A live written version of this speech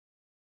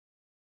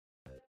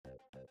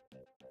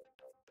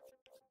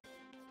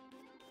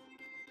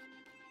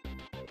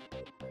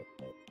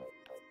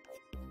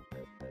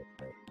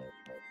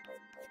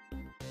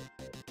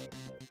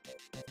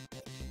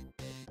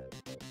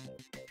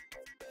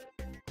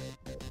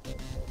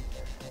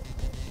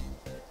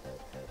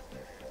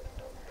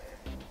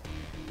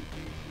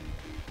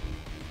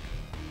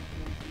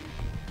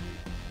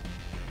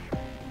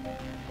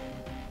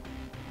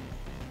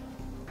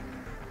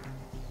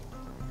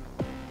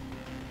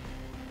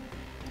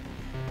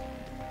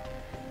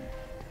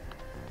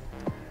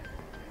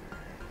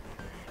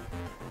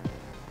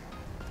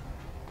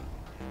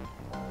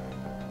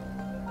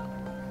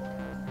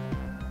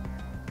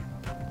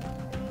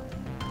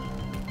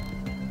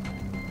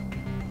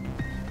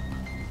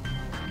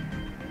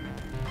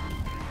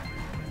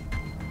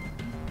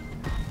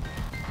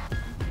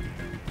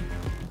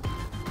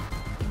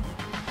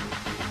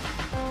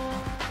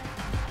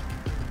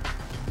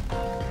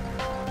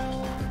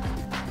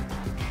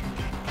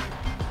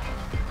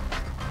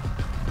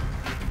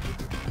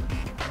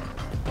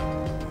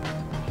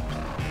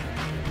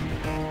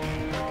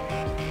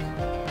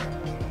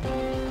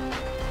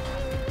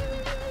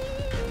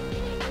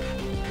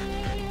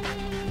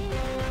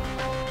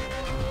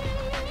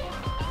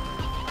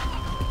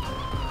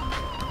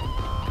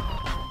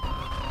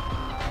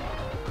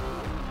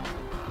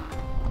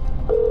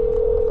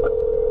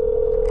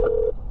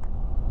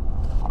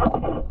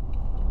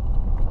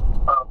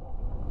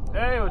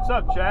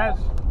up, Chaz?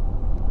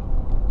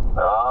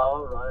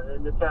 Oh,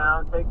 running into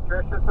town, take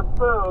Trisha some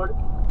food.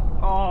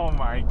 Oh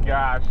my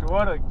gosh,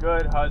 what a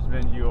good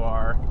husband you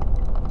are.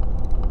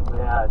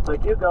 Yeah, it's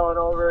like you going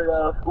over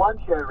to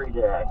lunch every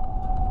day.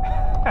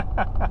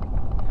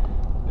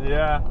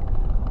 Yeah.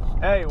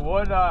 Hey,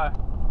 what,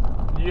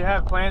 do you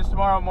have plans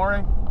tomorrow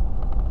morning?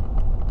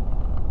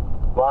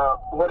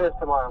 Well, what is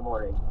tomorrow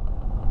morning?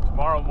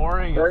 Tomorrow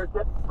morning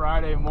Thursday? is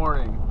Friday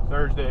morning.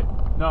 Thursday.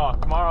 No,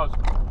 tomorrow's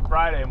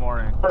Friday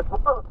morning.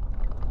 Are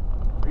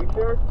you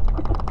sure?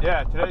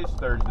 Yeah, today's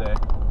Thursday.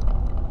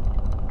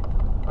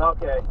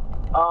 Okay.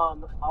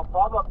 I'll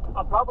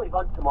probably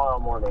hunt tomorrow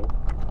morning.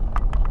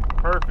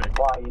 Perfect.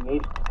 Why, you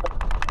need...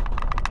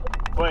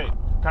 Wait,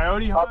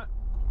 coyote hunt?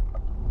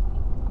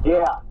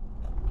 Yeah.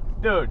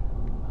 Dude,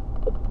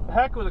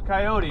 heck with the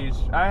coyotes.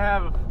 I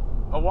have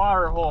a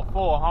water hole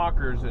full of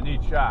honkers that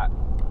need shot.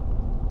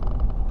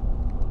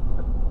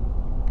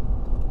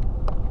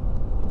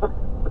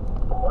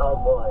 Oh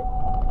boy.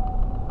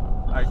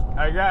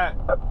 I got,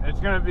 it's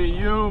gonna be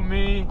you,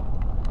 me,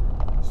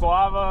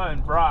 Slava,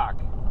 and Brock.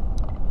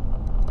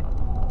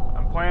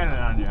 I'm planning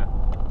on you.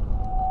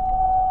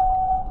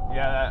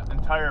 Yeah, that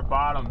entire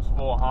bottom's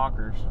full of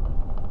honkers.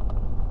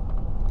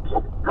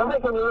 How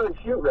many can you even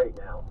shoot right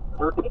now?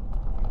 13?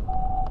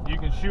 You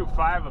can shoot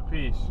 5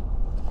 apiece.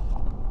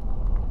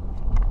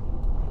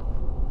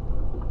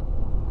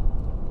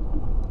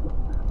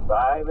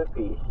 Five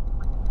apiece.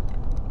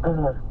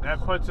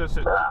 That puts us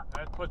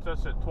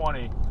at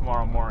 20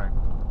 tomorrow morning.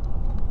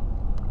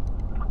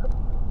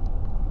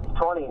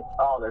 20.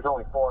 Oh, there's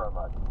only 4 of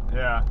us.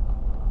 Yeah,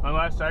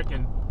 unless I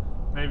can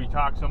maybe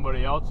talk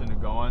somebody else into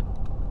going.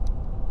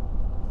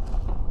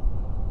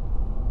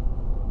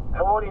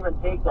 It won't even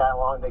take that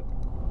long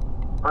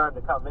for him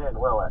to come in,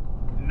 will it?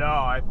 No,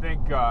 I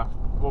think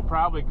we'll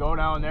probably go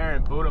down there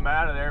and boot them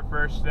out of there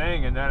first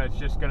thing, and then it's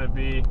just going to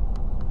be,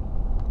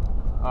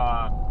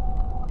 I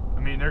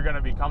mean, they're going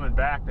to be coming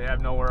back. They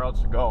have nowhere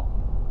else to go.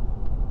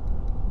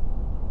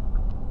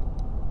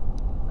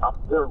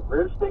 They're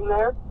roosting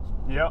there?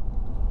 Yep.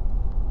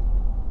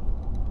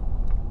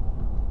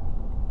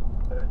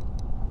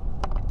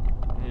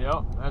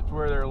 Yep, that's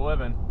where they're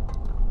living.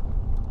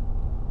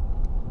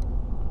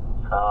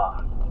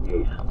 Ah,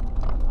 jeez.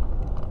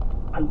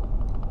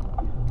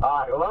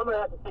 Alright, well, I'm going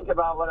to have to think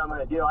about what I'm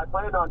going to do. I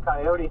planned on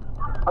coyote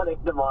hunting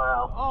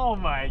tomorrow. Oh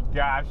my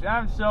gosh,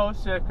 I'm so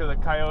sick of the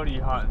coyote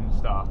hunting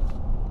stuff.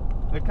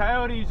 The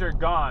coyotes are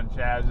gone,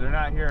 Chaz. They're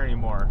not here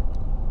anymore.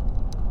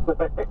 Oh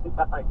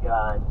my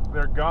God.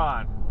 They're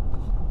gone.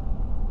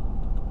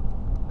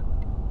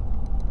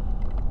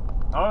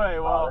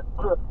 Alright, well,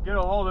 get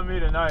a hold of me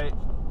tonight.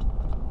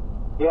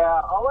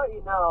 Yeah, I'll let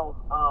you know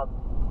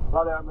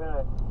whether I'm going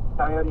to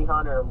coyote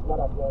hunt or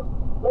what I'm doing.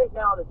 Right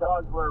now, the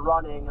dogs we're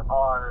running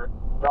are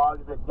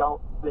dogs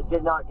that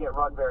did not get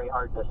run very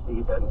hard this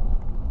season.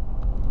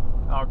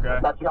 Okay.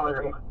 That's the only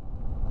reason.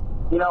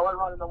 You know, we're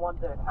running the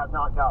ones that have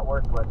not got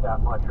worked with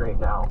that much right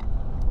now.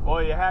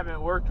 Well, you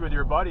haven't worked with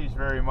your buddies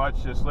very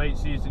much this late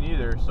season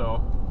either,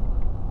 so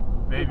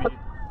maybe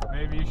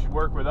you should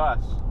work with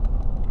us.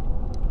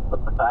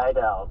 I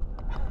know.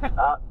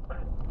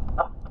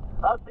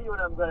 I'll see what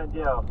I'm going to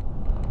do.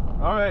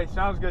 All right,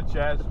 sounds good,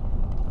 Chaz.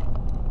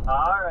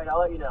 All right, I'll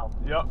let you know.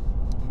 Yep.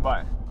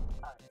 Bye.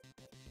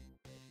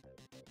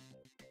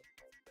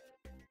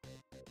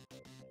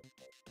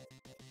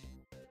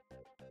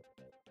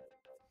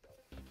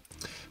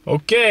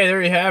 Okay,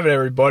 there you have it,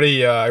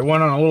 everybody. I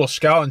went on a little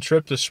scouting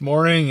trip this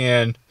morning,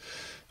 and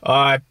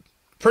I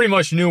pretty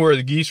much knew where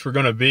the geese were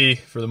going to be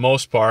for the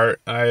most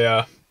part.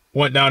 I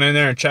went down in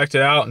there and checked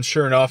it out, and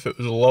sure enough, it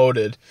was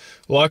loaded.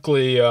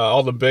 Luckily,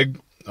 all the big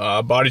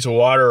bodies of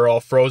water are all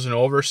frozen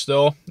over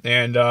still,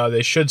 and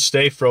they should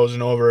stay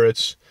frozen over.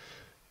 It's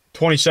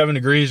 27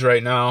 degrees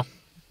right now.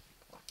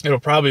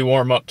 It'll probably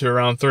warm up to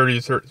around 30,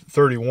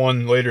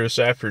 31 later this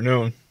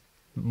afternoon.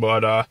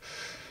 But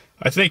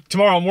I think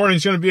tomorrow morning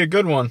is going to be a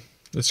good one.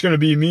 It's going to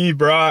be me,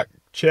 Brock,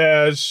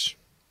 Chaz,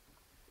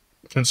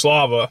 and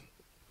Slava.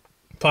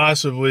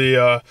 Possibly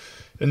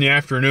in the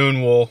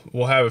afternoon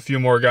we'll have a few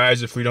more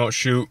guys if we don't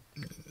shoot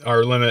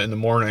our limit in the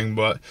morning.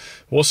 But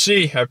we'll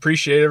see. I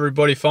appreciate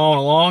everybody following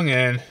along,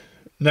 and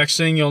next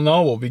thing you'll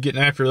know, we'll be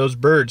getting after those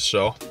birds.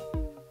 So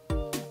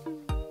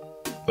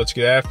let's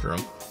get after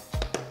them.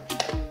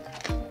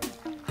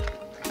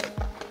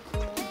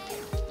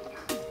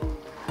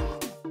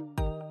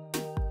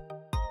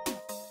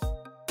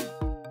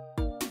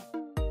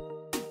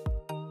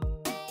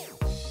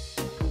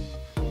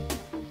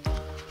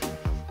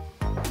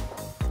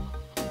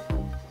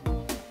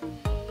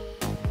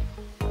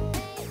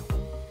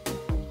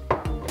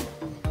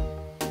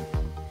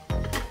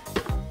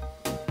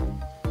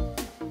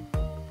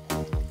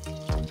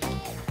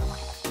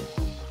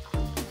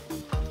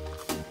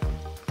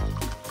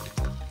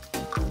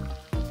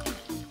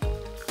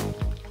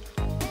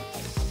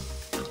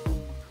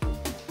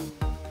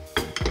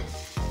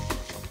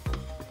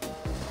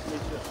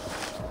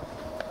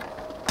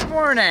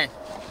 Morning.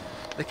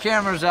 The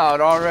camera's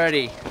out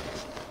already.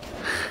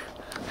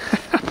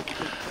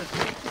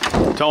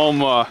 Tell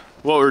them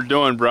what we're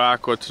doing,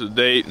 Brock. What's the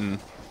date? And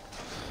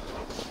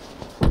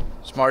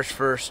It's March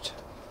 1st,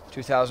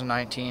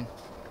 2019.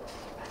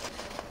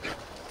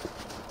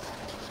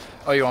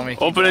 Oh, you want me to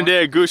keep opening going?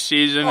 day of goose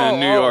season in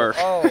New York.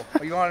 Oh,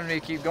 you wanted me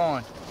to keep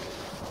going?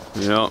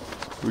 Yep,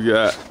 we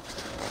got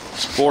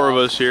 4 of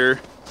us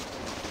here.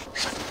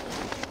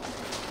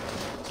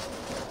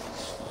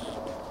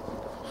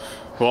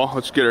 Well,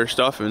 let's get our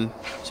stuff in.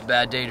 It's a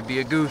bad day to be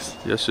a goose.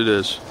 Yes, it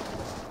is.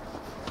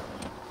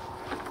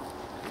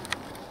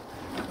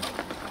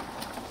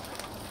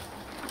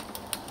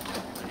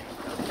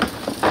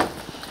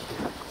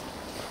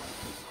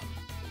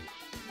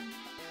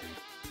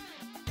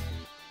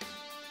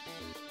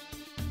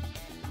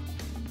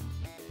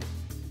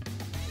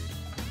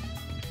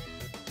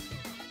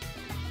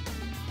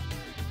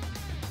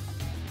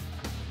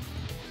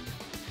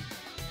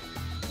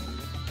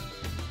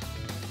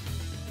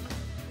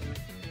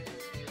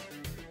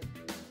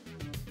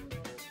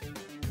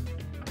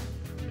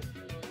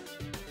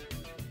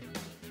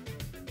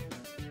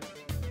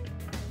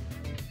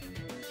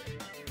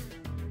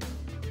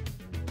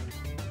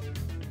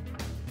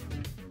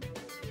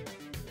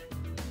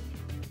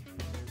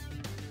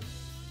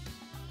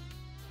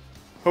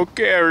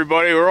 Okay,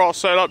 everybody, we're all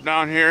set up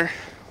down here.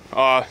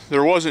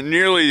 There wasn't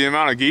nearly the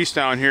amount of geese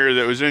down here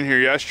that was in here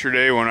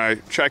yesterday when I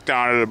checked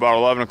on it at about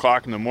 11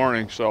 o'clock in the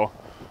morning, so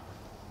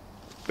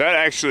that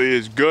actually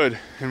is good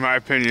in my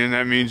opinion.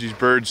 That means these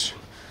birds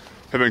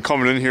have been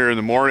coming in here in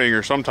the morning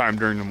or sometime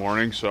during the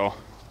morning, so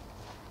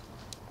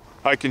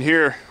I can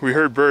hear, we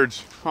heard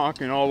birds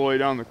honking all the way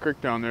down the creek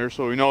down there,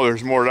 so we know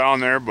there's more down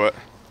there, but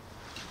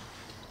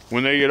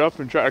when they get up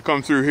and try to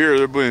come through here,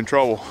 they'll be in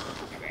trouble.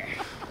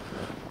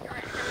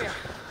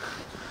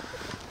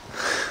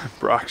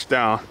 Brock's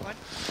down.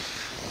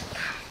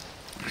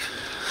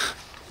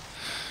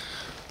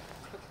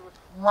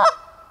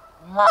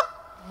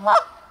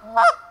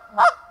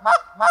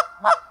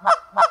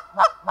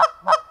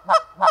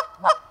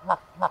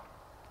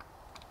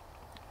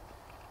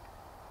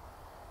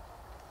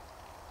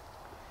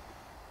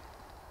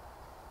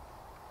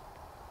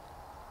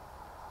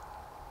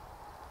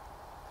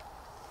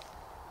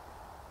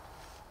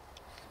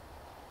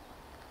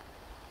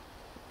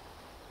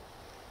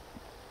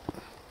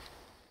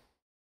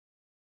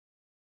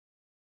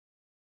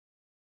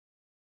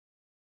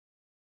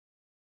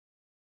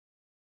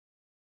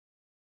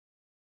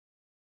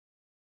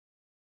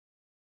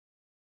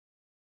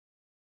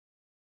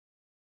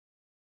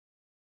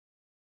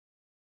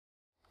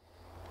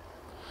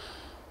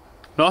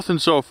 Nothing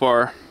so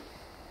far.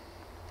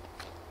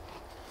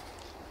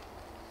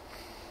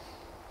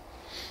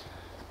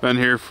 Been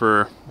here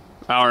for an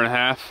hour and a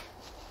half.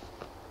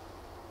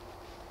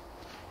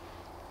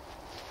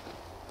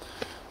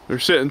 They're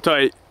sitting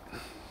tight,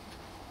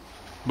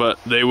 but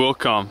they will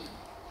come,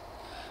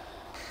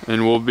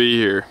 and we'll be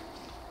here.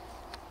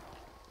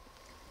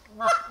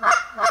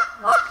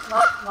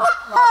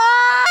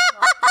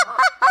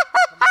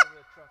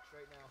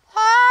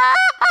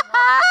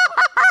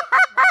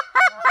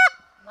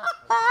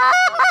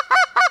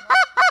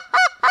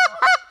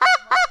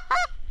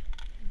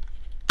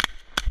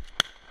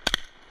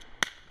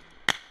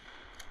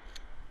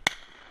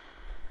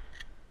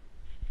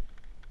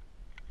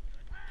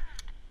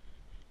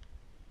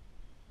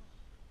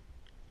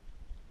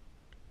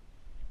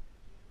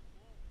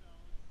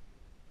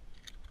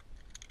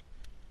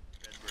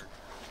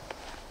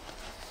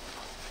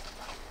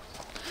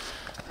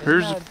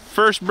 Here's the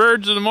first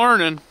birds of the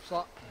morning.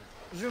 So,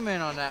 zoom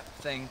in on that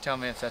thing. Tell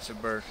me if that's a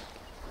bird.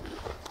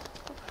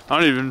 I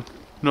don't even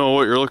know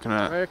what you're looking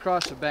at. Right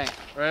across the bank.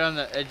 Right on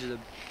the edge of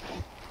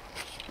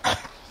the...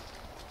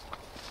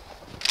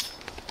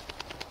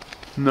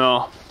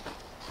 No.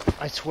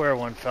 I swear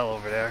one fell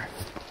over there.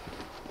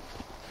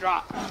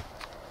 Drop.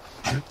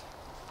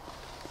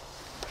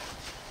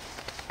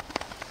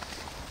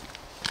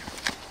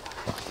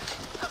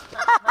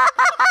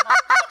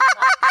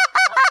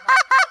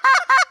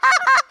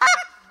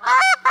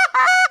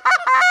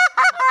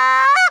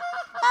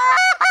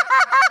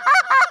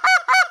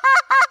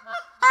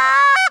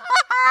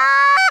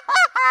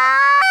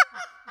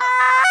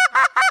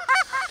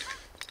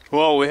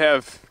 Well, we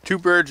have 2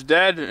 birds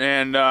dead,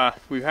 and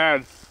we've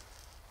had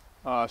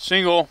a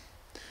single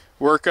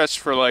work us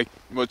for like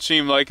what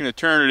seemed like an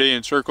eternity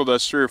and circled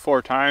us 3 or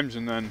 4 times,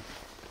 and then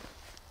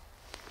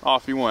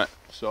off he went.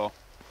 So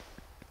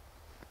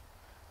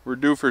we're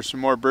due for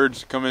some more birds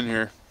to come in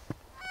here.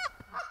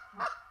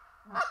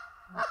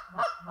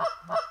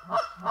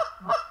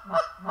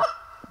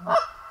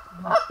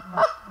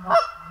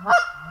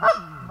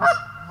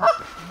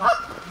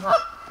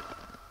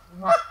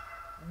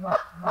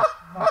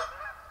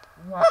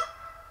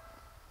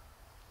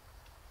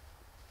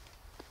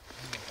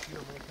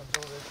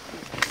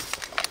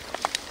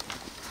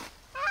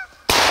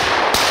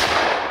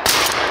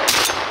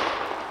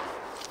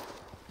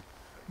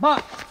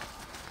 Buck!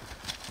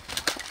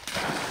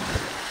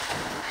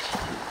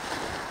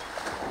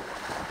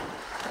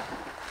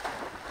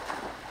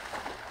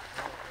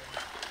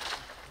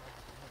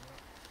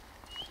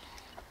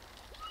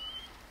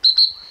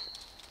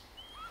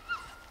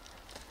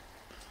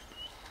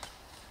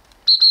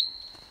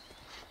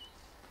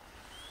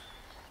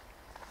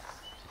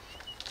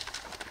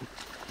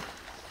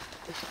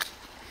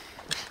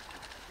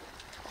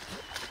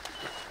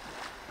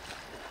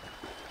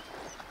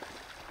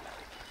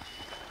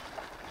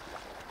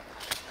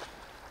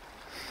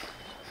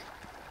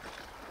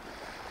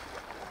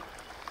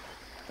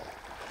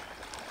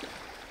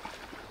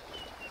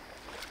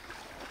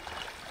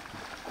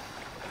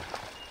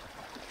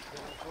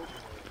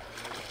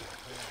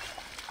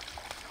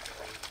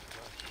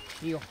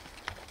 Heel.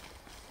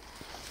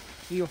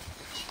 Heel.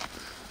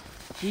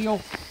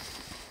 Heel.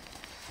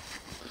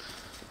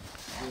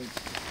 Good.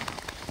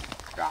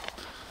 Drop.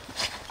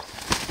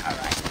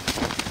 Alright.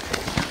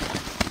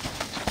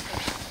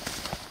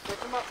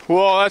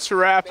 Well, that's a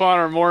wrap on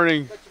our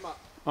morning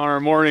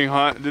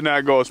hunt. Did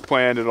not go as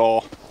planned at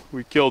all.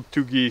 We killed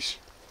 2 geese.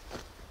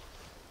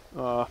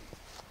 I'm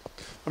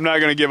not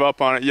gonna give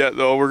up on it yet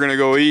though. We're gonna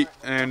go eat,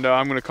 and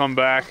I'm gonna come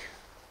back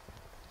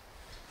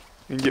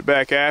and get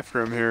back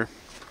after them here.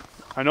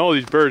 I know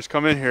these birds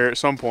come in here at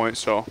some point,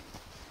 so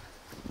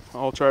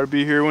I'll try to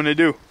be here when they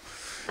do.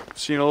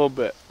 See you in a little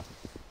bit.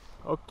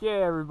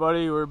 Okay,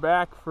 everybody, we're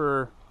back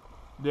for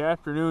the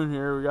afternoon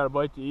here. We got a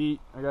bite to eat.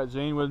 I got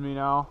Zane with me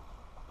now.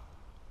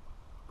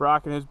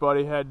 Brock and his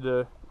buddy had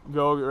to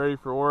go get ready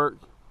for work,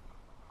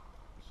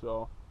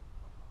 so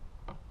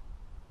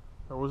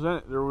there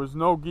was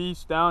no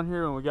geese down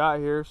here when we got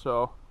here,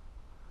 so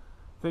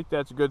I think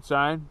that's a good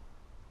sign.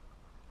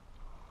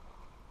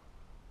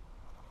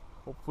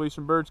 Hopefully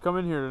some birds come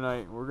in here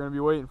tonight. We're going to be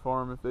waiting for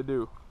them if they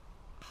do.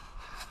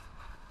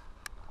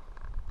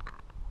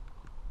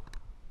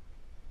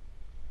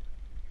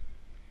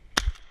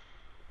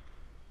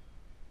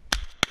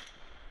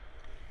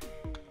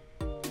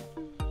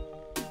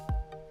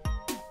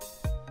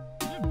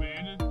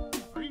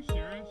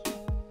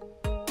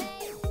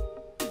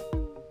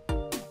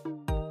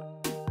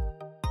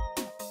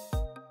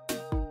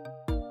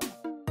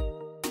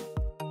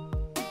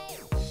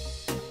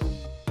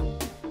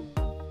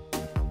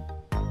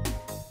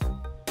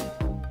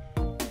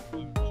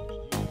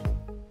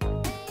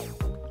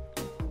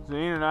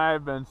 Zane and I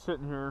have been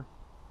sitting here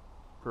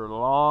for a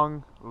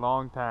long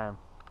time.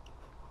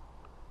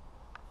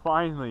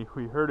 Finally,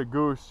 we heard a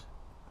goose,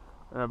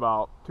 and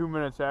about 2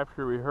 minutes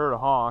after we heard a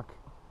honk,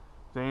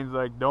 Zane's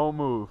like, "Don't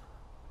move,"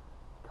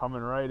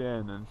 coming right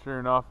in, and sure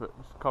enough, it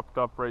was cupped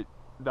up right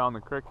down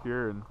the creek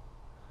here and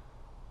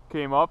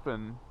came up,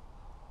 and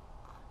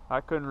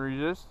I couldn't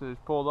resist. I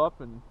just pulled up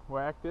and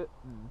whacked it,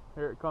 and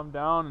here it come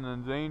down, and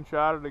then Zane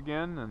shot it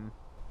again, and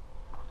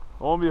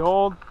lo and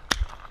behold,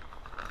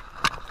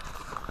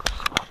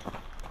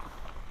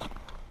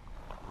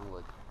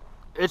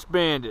 it's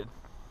banded.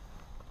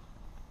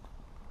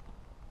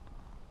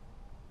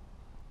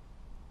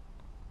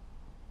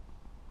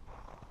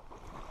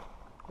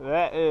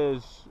 That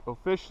is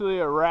officially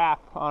a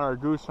wrap on our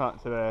goose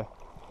hunt today.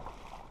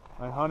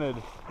 I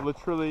hunted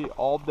literally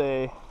all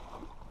day.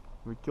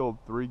 We killed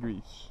 3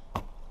 geese.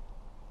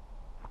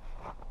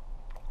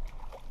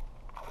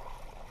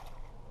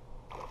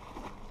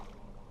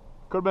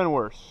 Could have been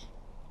worse.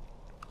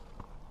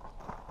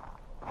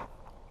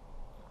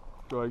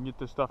 So I can get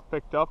this stuff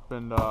picked up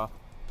and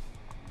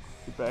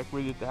get back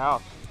with you at the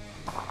house.